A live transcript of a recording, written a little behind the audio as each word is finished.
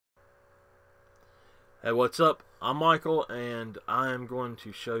Hey, what's up? I'm Michael, and I am going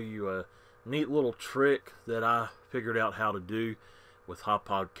to show you a neat little trick that I figured out how to do with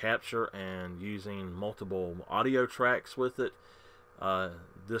Hauppauge capture and using multiple audio tracks with it.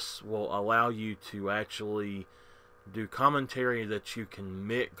 This will allow you to actually do commentary that you can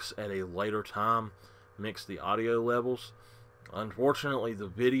mix at a later time, mix the audio levels. Unfortunately, the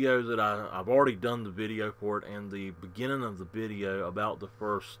video that I've already done the video for it, and the beginning of the video, about the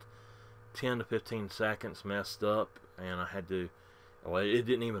first 10 to 15 seconds, messed up, and I had to, well, it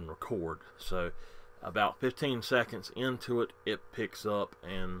didn't even record. So about 15 seconds into it, it picks up,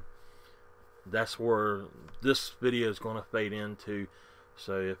 and that's where this video is going to fade into.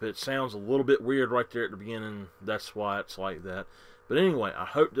 So if it sounds a little bit weird right there at the beginning, that's why it's like that. But anyway, I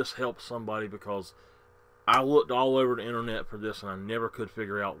hope this helps somebody, because I looked all over the internet for this and I never could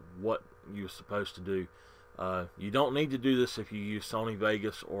figure out what you were supposed to do. You don't need to do this if you use Sony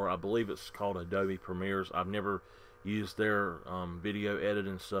Vegas, or I believe it's called Adobe Premieres. I've never used their video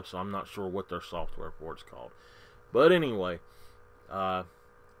editing stuff, so I'm not sure what their software for it's called. But anyway, I'm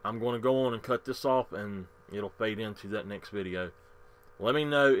going to go on and cut this off, and it'll fade into that next video. Let me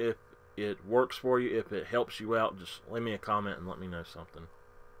know if it works for you. If it helps you out, just leave me a comment and let me know something.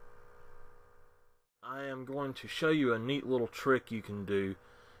 I am going to show you a neat little trick you can do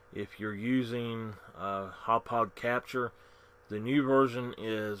if you're using Hauppauge capture. The new version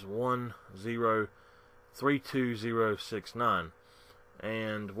is 1.0.32069,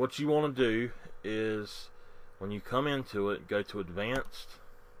 and what you want to do is, when you come into it, go to Advanced,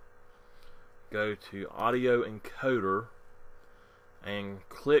 go to Audio Encoder, and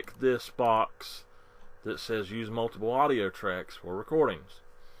click this box that says Use Multiple Audio Tracks for Recordings,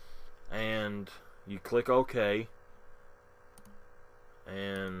 and you click OK.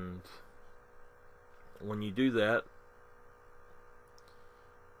 And when you do that,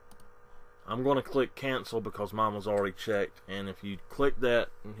 I'm going to click cancel because mine was already checked. And if you click that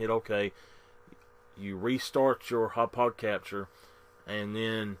and hit OK, you restart your Hauppauge capture, and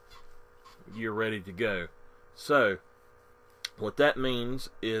then you're ready to go. So what that means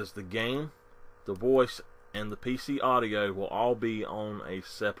is the game, the voice, and the PC audio will all be on a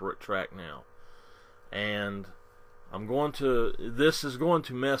separate track now. And this is going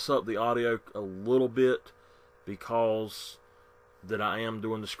to mess up the audio a little bit, because that I am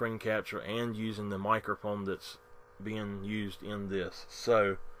doing the screen capture and using the microphone that's being used in this.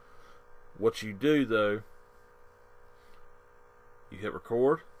 So what you do, though, you hit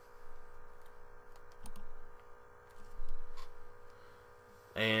record,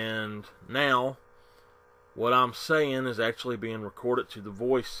 and now what I'm saying is actually being recorded to the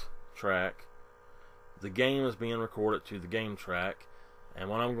voice track. The game is being recorded to the game track, and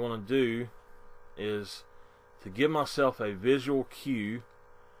what I'm going to do is, to give myself a visual cue,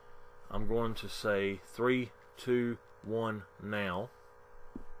 I'm going to say 3, 2, 1 now,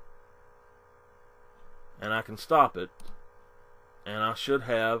 and I can stop it, and I should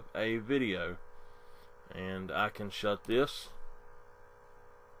have a video, and I can shut this,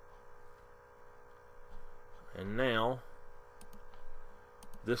 and now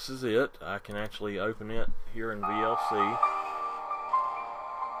this is it. I can actually open it here in VLC.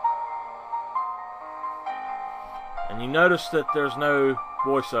 And you notice that there's no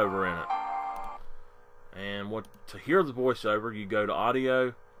voiceover in it. And to hear the voiceover, you go to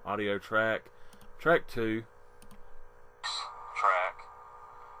Audio, Audio Track, Track 2, Track.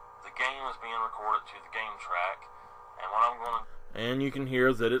 The game is being recorded to the game track. And you can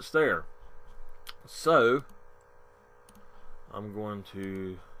hear that it's there. So I'm going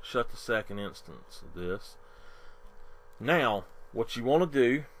to shut the second instance of this. Now, what you want to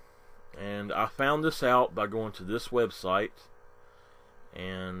do, and I found this out by going to this website,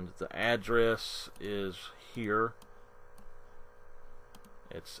 and the address is here.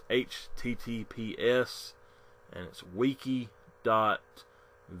 It's https, and it's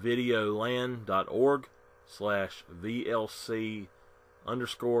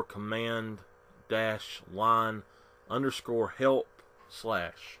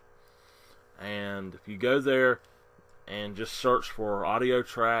And if you go there and just search for audio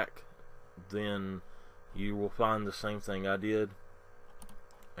track, then you will find the same thing I did,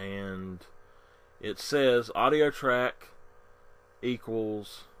 and it says audio track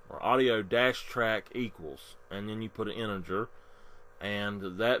equals, or audio dash track equals, and then you put an integer,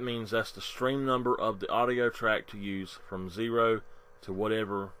 and that means that's the stream number of the audio track to use, from 0 to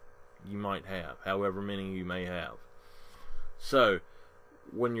whatever you might have, however many you may have. So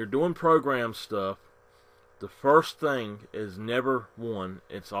when you're doing program stuff, the first thing is never 1,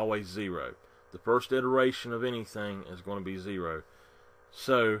 it's always 0. The first iteration of anything is going to be 0.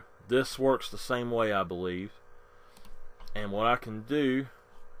 So this works the same way, I believe. And what I can do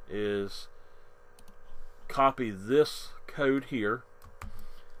is copy this code here,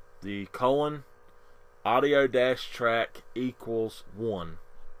 the colon audio dash track equals 1,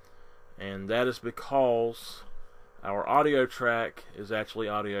 and that is because our audio track is actually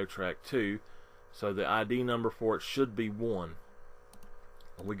audio track 2, so the ID number for it should be 1.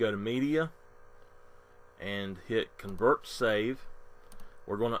 We go to media and hit convert save.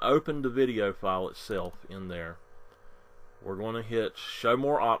 We're going to open the video file itself in there. We're going to hit show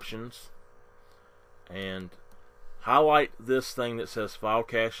more options and highlight this thing that says file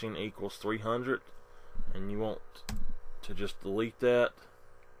caching equals 300, and you want to just delete that,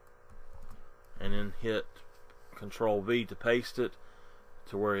 and then hit Control V to paste it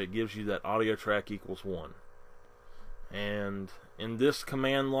to where it gives you that audio track equals 1. And in this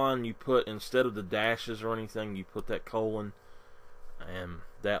command line, you put, instead of the dashes or anything, you put that colon, and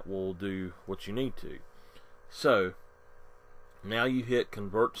that will do what you need to. So now you hit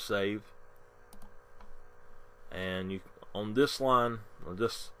convert save, and you, on this line or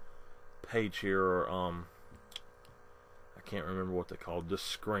this page here, I can't remember what they called, this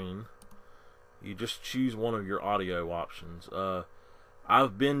screen, you just choose one of your audio options.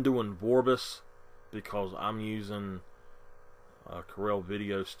 I've been doing Vorbis because I'm using Corel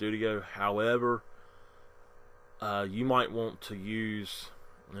VideoStudio. However, you might want to use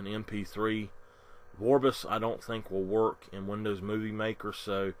an MP3. Vorbis I don't think will work in Windows Movie Maker,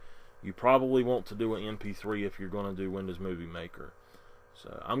 so you probably want to do an MP3 if you're going to do Windows Movie Maker.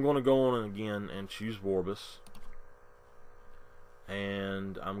 So I'm going to go on again and choose Vorbis,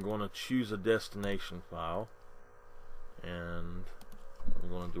 and I'm going to choose a destination file, and what I'm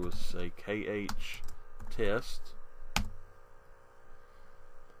going to do is say KH test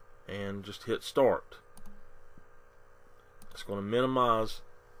and just hit start. It's going to minimize,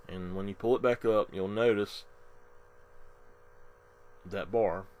 and when you pull it back up, you'll notice that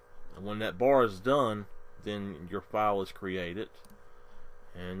bar. And when that bar is done, then your file is created,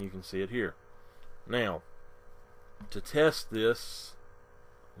 and you can see it here. Now, to test this,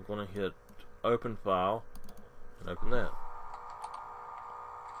 I'm going to hit open file and open that.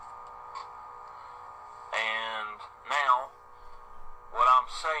 And now, what I'm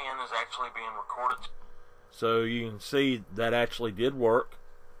saying is actually being recorded. So you can see that actually did work.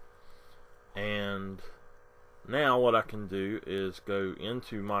 And now what I can do is go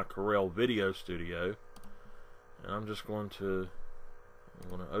into my Corel VideoStudio, and I'm going to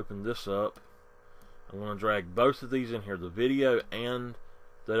open this up. I'm going to drag both of these in here, the video and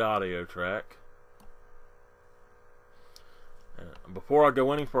the audio track. Before I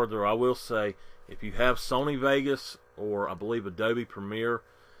go any further, I will say, if you have Sony Vegas or I believe Adobe Premiere,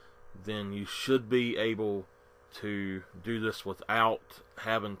 then you should be able to do this without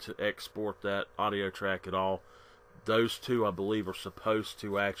having to export that audio track at all. Those two, I believe, are supposed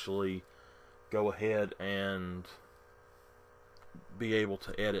to actually go ahead and be able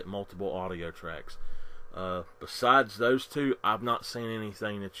to edit multiple audio tracks. Besides those two, I've not seen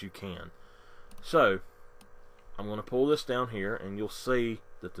anything that you can. So I'm going to pull this down here, and you'll see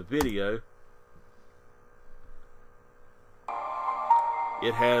that the video,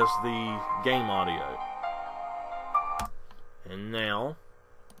 it has the game audio. And now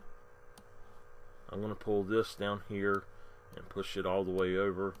I'm going to pull this down here and push it all the way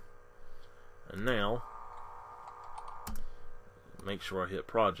over. And now, make sure I hit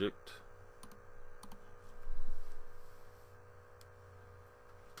project.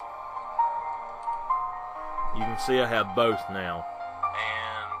 You can see I have both now.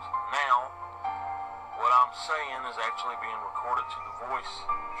 And now, what I'm saying is actually being recorded to the voice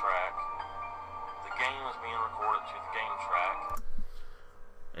track. The game is being recorded to the game track.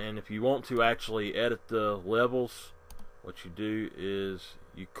 And if you want to actually edit the levels, what you do is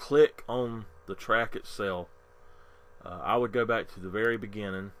you click on the track itself. I would go back to the very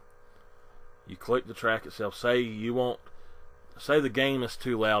beginning. You click the track itself. Say the game is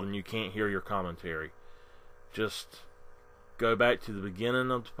too loud and you can't hear your commentary. Just go back to the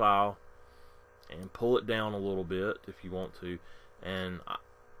beginning of the file and pull it down a little bit if you want to. And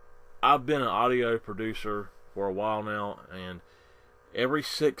I've been an audio producer for a while now, and every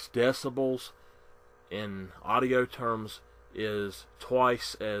 6 decibels in audio terms is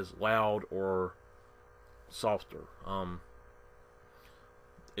twice as loud or softer.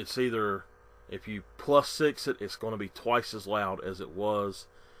 It's either, if you +6 it, it's going to be twice as loud as it was.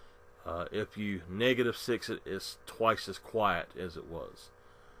 If you -6 it, it's twice as quiet as it was.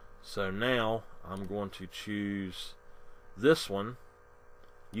 So now I'm going to choose this one.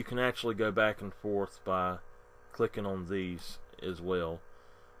 You can actually go back and forth by clicking on these as well.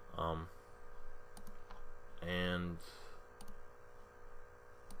 And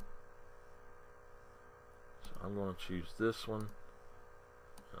so I'm going to choose this one.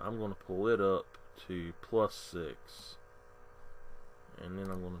 I'm going to pull it up to +6, and then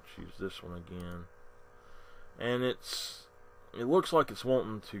I'm going to choose this one again, and it looks like it's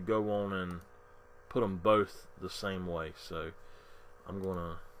wanting to go on and put them both the same way, so I'm going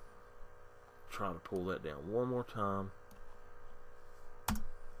to try to pull that down one more time.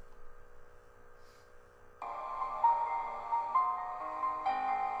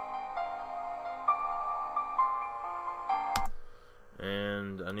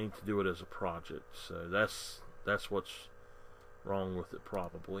 And I need to do it as a project, so that's what's wrong with it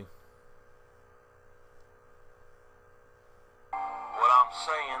probably. What I'm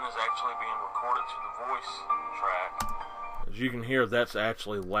saying is actually being recorded to the voice track. As you can hear, that's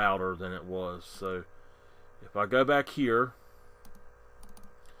actually louder than it was. So if I go back here,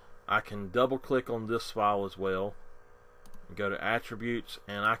 I can double click on this file as well and go to attributes,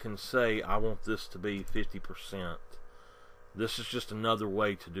 and I can say I want this to be 50%. This is just another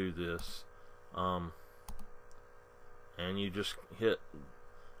way to do this. And you just hit,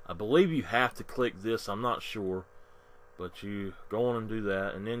 I believe you have to click this, I'm not sure, but you go on and do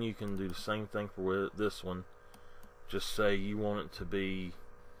that, and then you can do the same thing for this one. Just say you want it to be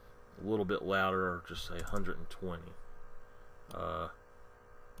a little bit louder, or just say 120.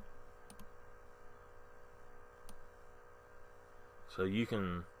 So you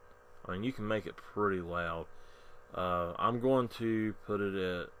can, you can make it pretty loud. I'm going to put it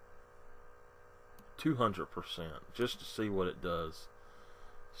at 200% just to see what it does.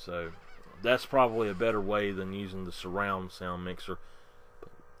 So that's probably a better way than using the surround sound mixer.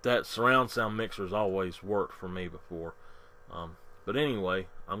 That surround sound mixer has always worked for me before. But anyway,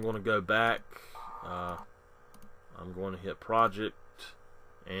 I'm going to go back. I'm going to hit project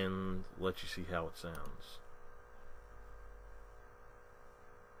and let you see how it sounds.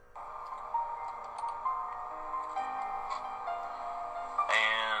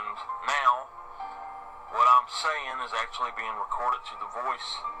 Saying is actually being recorded to the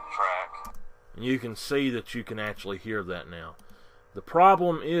voice track. And you can see that you can actually hear that now. The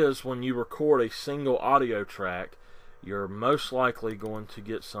problem is when you record a single audio track, you're most likely going to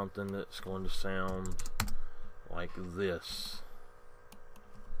get something that's going to sound like this.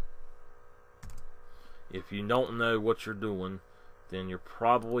 If you don't know what you're doing, then you're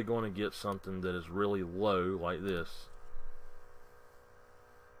probably going to get something that is really low like this.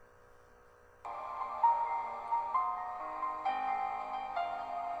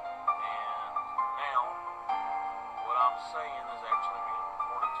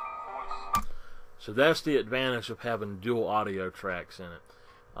 So that's the advantage of having dual audio tracks in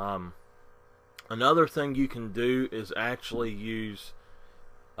it. Another thing you can do is actually use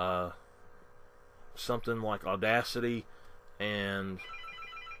something like Audacity, and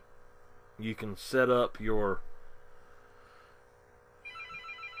you can set up your,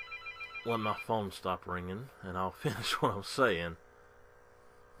 let my phone stop ringing and I'll finish what I'm saying.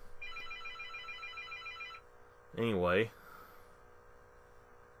 Anyway,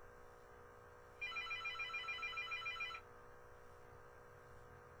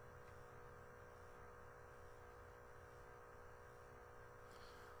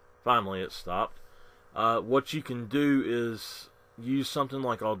 finally it stopped. What you can do is use something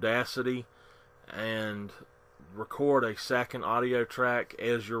like Audacity and record a second audio track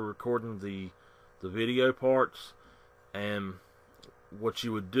as you're recording the video parts, and what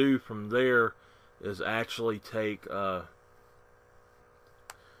you would do from there is actually take at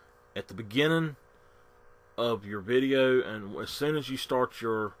the beginning of your video, and as soon as you start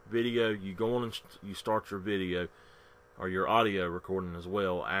your video, you go on and you start your video or your audio recording as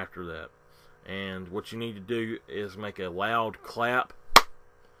well after that. And what you need to do is make a loud clap,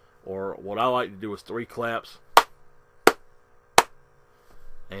 or what I like to do is 3 claps.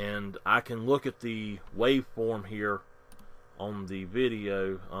 And I can look at the waveform here on the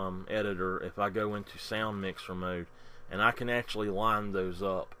video editor if I go into sound mixer mode, and I can actually line those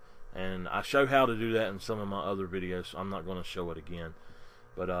up. And I show how to do that in some of my other videos, so I'm not going to show it again.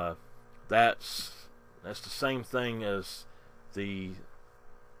 But that's the same thing as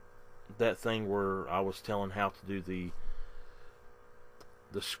that thing where I was telling how to do the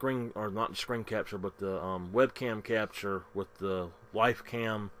screen, or not the screen capture, but the webcam capture with the live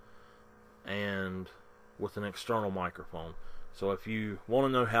cam and with an external microphone. So if you want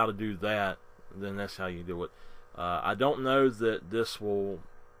to know how to do that, then that's how you do it. I don't know that this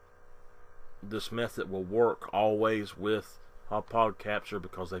method will work always with Hauppauge capture,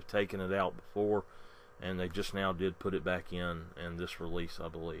 because they've taken it out before and they just now did put it back in this release, I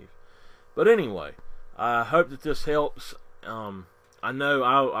believe. But anyway, I hope that this helps. I know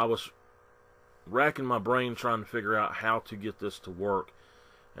I was racking my brain trying to figure out how to get this to work,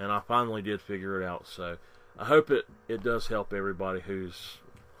 and I finally did figure it out. So I hope it does help everybody who's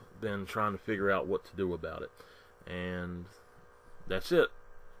been trying to figure out what to do about it. And that's it.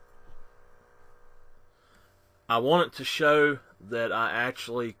 I wanted to show that I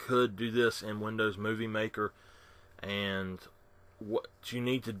actually could do this in Windows Movie Maker, and what you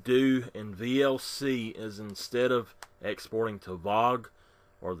need to do in VLC is, instead of exporting to VOG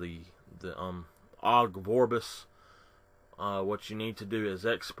or the OGG Vorbis, what you need to do is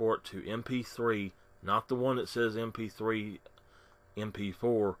export to MP3, not the one that says MP3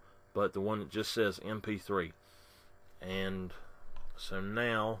 MP4, but the one that just says MP3. And so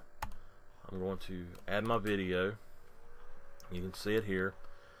now I'm going to add my video. You can see it here.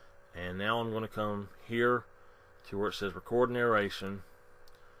 And now I'm going to come here to where it says record narration.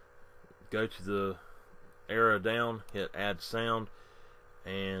 Go to the arrow down, hit add sound,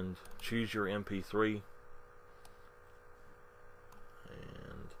 and choose your MP3.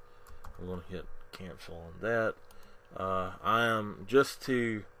 And I'm going to hit cancel on that. I am just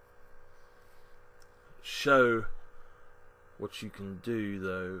to show what you can do,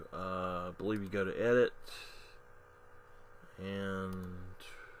 though. I believe you go to edit, and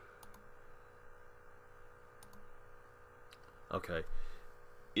okay,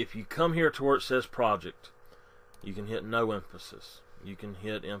 if you come here to where it says project, you can hit no emphasis. You can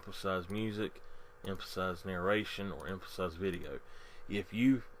hit emphasize music, emphasize narration, or emphasize video. If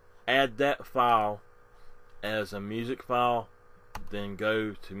you add that file as a music file, then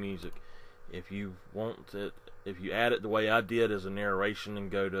go to music. If you want it, if you add it the way I did as a narration, and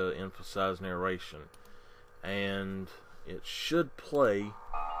go to emphasize narration, and it should play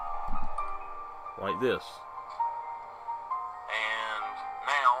like this. And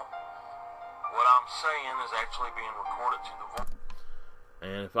now what I'm saying is actually being recorded to the voice.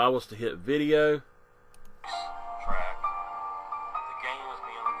 And if I was to hit video track, the game is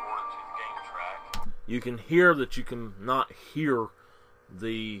being recorded to the game track. You can hear that you can not hear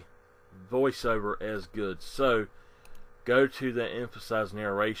the voiceover as good. So go to the emphasize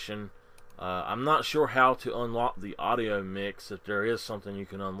narration. I'm not sure how to unlock the audio mix, if there is something you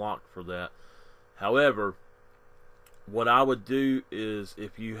can unlock for that. However, what I would do is,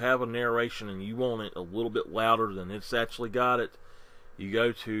 if you have a narration and you want it a little bit louder than it's actually got it, you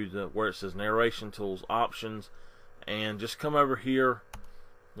go to where it says narration tools options, and just come over here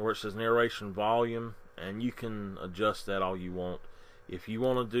where it says narration volume, and you can adjust that all you want. If you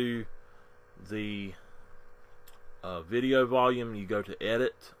want to do the video volume, you go to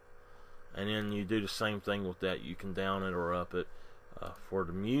edit, and then you do the same thing with that. You can down it or up it. For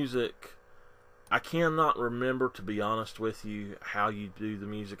the music, I cannot remember, to be honest with you, how you do the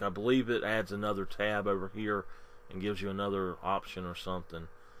music. I believe it adds another tab over here and gives you another option or something.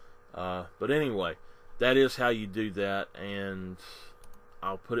 But anyway, that is how you do that, and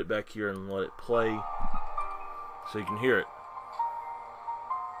I'll put it back here and let it play so you can hear it.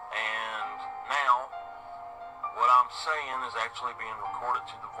 And now what I'm saying is actually being recorded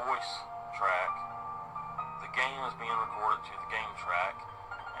to the voice track. The game is being recorded to the game track,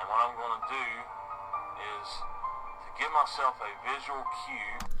 and what I'm going to do is to give myself a visual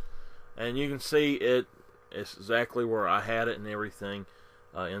cue. And you can see it's exactly where I had it and everything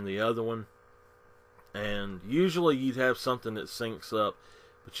in the other one. And usually you'd have something that syncs up,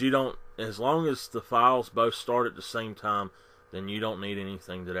 but you don't. As long as the files both start at the same time, then you don't need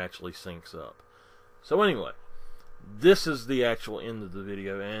anything that actually syncs up. So anyway, this is the actual end of the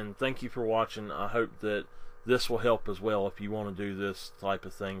video, and thank you for watching. I hope that this will help as well if you want to do this type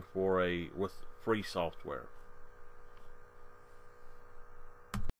of thing with free software.